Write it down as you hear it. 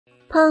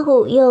胖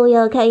虎又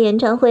要开演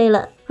唱会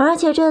了，而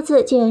且这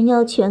次竟然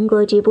要全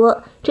国直播。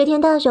这天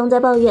大雄在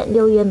抱怨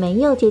6月没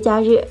有节假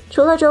日，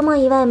除了周末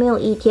以外没有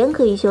一天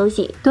可以休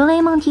息。哆啦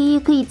A 梦提议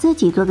可以自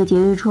己做个节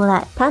日出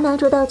来，他拿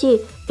出道具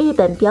日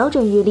本标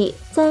准日历，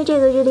在这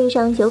个日历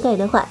上修改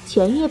的话，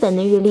全日本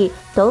的日历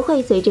都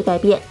会随之改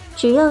变。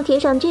只要贴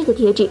上这个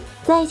贴纸，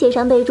再写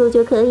上备注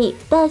就可以。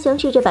大雄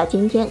试着把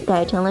今天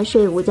改成了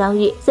睡午觉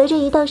日，随着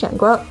一道闪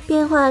光，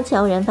变化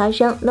悄然发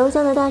生。楼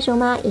下的大雄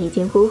妈已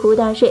经呼呼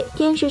大睡，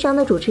电视上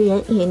的主持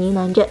人也呢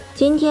喃着：“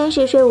今天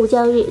是睡午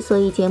觉日，所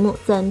以节目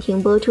暂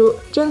停播出。”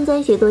正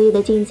在写作业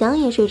的静香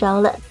也睡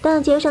着了，大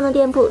街上的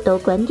店铺都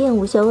关店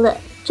午休了。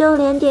就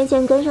连电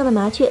线杆上的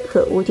麻雀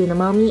和屋顶的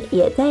猫咪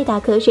也在打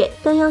瞌睡，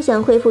但要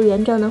想恢复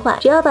原状的话，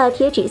只要把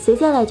贴纸撕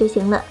下来就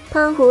行了。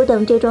胖虎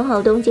等这种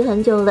好东西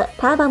很久了，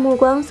他把目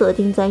光锁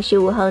定在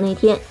15号那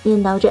天，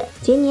念叨着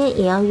今年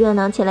也要热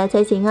闹起来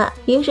才行啊。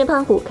于是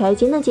胖虎开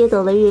心地接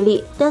走了日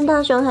历，但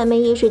大雄还没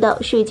意识到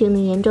事情的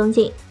严重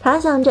性，他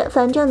想着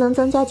反正能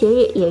增加节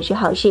日也是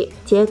好事。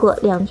结果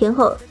2天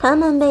后，他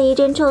们被一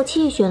阵臭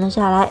气熏了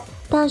下来。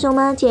大雄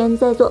妈竟然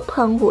在做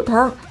胖虎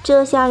汤，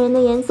这吓人的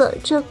颜色，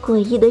这诡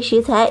异的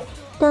食材，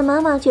但妈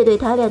妈却对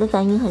他俩的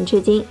反应很吃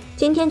惊。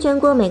今天全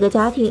国每个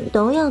家庭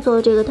都要做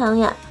这个汤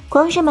呀，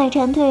光是买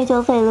馋腿就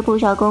费了不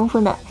少功夫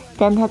呢。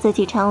但他自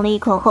己尝了一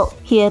口后，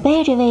也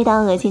被这味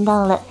道恶心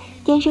到了。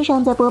电视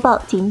上在播报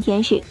今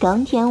天是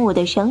冈田武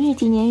的生日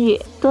纪念日，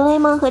哆啦 A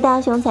梦和大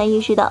雄才意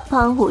识到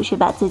胖虎是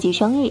把自己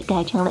生日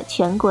改成了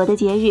全国的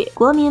节日，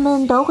国民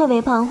们都会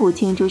为胖虎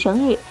庆祝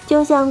生日，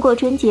就像过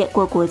春节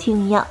过国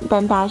庆一样。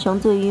但大雄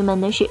最郁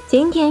闷的是，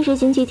今天是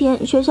星期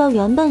天，学校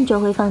原本就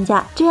会放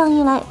假，这样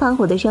一来胖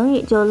虎的生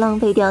日就浪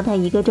费掉他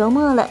一个周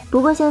末了。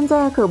不过现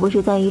在可不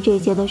是在意这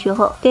些的时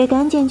候，得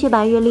赶紧去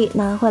把日历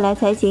拿回来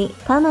才行。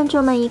他们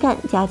出门一看，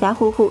家家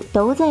户户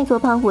都在做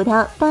胖虎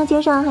汤，大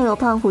街上还有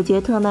胖虎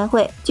节特卖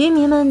会，居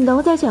民们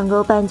都在抢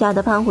购半价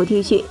的胖虎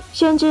T 恤，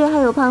甚至还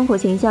有胖虎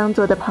形象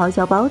做的咆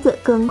哮包子。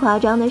更夸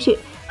张的是，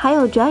还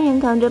有专人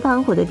扛着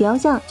胖虎的雕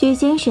像举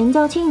行神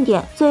教庆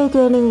典。最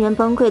令人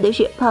崩溃的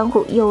是，胖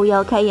虎又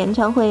要开演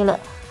唱会了，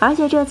而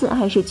且这次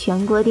还是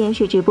全国电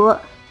视直播。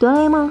哆啦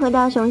A 梦和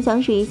大雄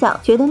相视一笑，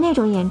觉得那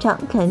种演唱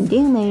肯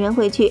定没人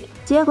会去。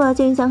结果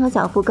静香和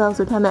小夫告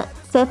诉他们，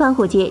在胖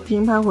虎节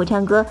听胖虎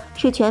唱歌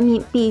是全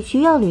民必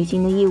须要履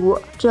行的义务，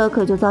这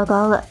可就糟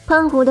糕了。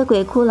胖虎的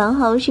鬼哭狼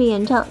嚎式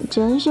演唱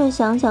真是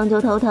想想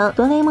就头疼。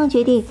哆啦 A 梦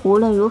决定无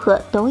论如何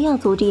都要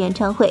阻止演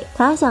唱会，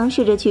他想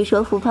试着去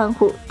说服胖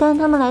虎，但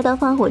他们来到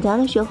胖虎家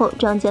的时候，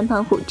撞见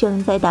胖虎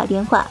正在打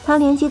电话，他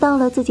联系到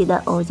了自己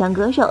的偶像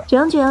歌手，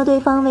争取要对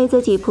方为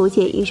自己谱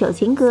写一首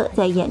新歌，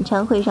在演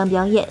唱会上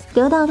表演。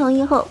得到同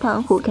意后，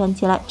胖虎看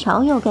起来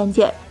超有干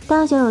劲儿。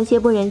大雄有些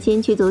不忍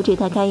心去阻止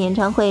他开演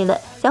唱会了，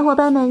小伙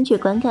伴们去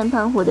观看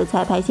胖虎的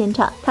彩排现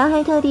场，他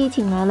还特地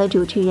请来了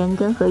主持人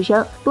跟和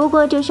声，不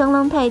过这声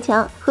浪太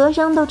强，和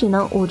声都只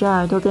能捂着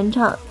耳朵跟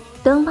唱，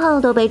灯泡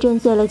都被震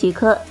碎了几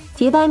颗，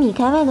几百米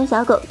开外的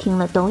小狗听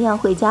了都要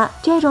回家。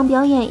这种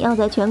表演要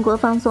在全国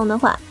放送的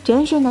话，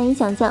真是难以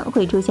想象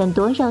会出现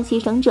多少牺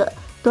牲者。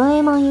哆啦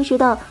A 梦意识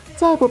到，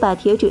再不把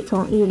贴纸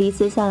从日历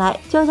撕下来，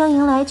就将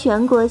迎来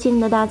全国性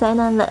的大灾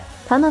难了。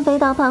他们飞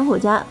到胖虎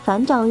家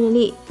翻找日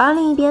历，而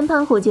另一边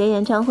胖虎节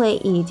演唱会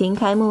已经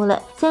开幕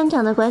了，现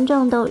场的观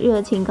众都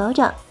热情高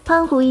涨，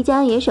胖虎一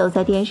家也守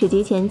在电视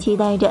机前期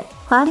待着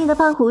华丽的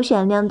胖虎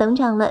闪亮登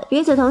场了。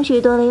与此同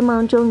时，哆啦 A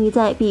梦终于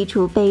在壁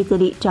橱被子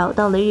里找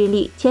到了日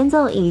历，前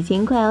奏已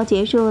经快要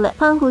结束了，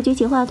胖虎举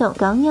起话筒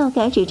刚要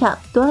开始唱，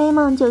哆啦 A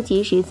梦就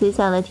及时撕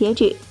下了贴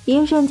纸，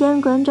一瞬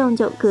间观众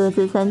就各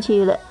自散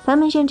去了，他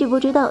们甚至不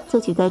知道自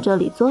己在这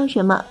里做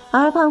什么。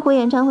而胖虎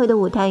演唱会的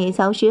舞台也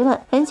消失了，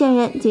很显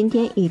然今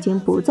天已经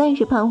不再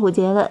是胖虎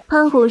节了。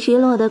胖虎失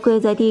落地跪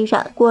在地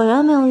上，果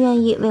然没有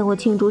愿意为我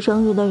庆祝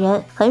生日的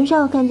人，很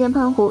少看见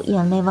胖虎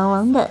眼泪汪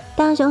汪的。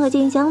大雄和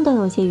静香都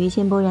有些于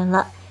心不忍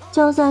了，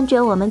就算只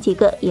有我们几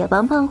个也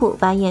帮胖虎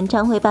把演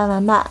唱会办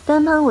完吧。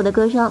但胖虎的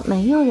歌声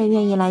没有人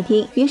愿意来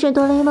听，于是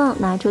哆啦 A 梦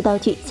拿出道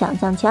具想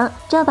象枪，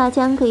这把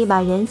枪可以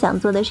把人想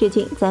做的事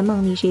情在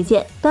梦里实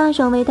现。大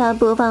雄为他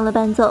播放了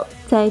伴奏，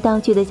在道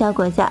具的效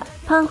果下，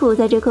胖虎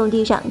在这空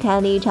地上开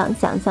了一场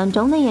想象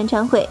中的演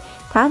唱会，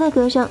他的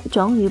歌声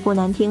终于不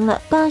难听了。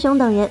大雄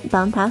等人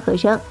帮他和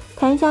声，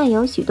台下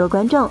有许多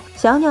观众，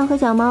小鸟和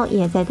小猫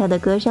也在他的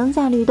歌声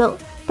下律动，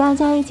大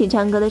家一起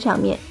唱歌的场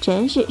面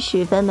真是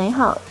十分美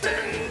好。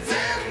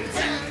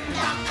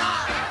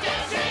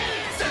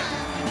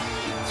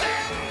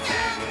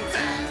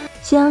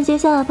休息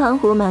下，胖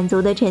虎满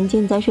足地沉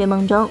浸在睡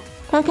梦中，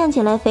他看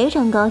起来非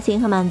常高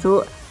兴和满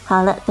足。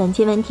好了，本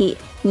期问题，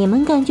你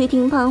们敢去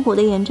听胖虎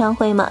的演唱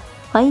会吗？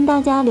欢迎大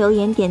家留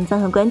言、点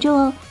赞和关注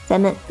哦，咱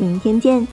们明天见。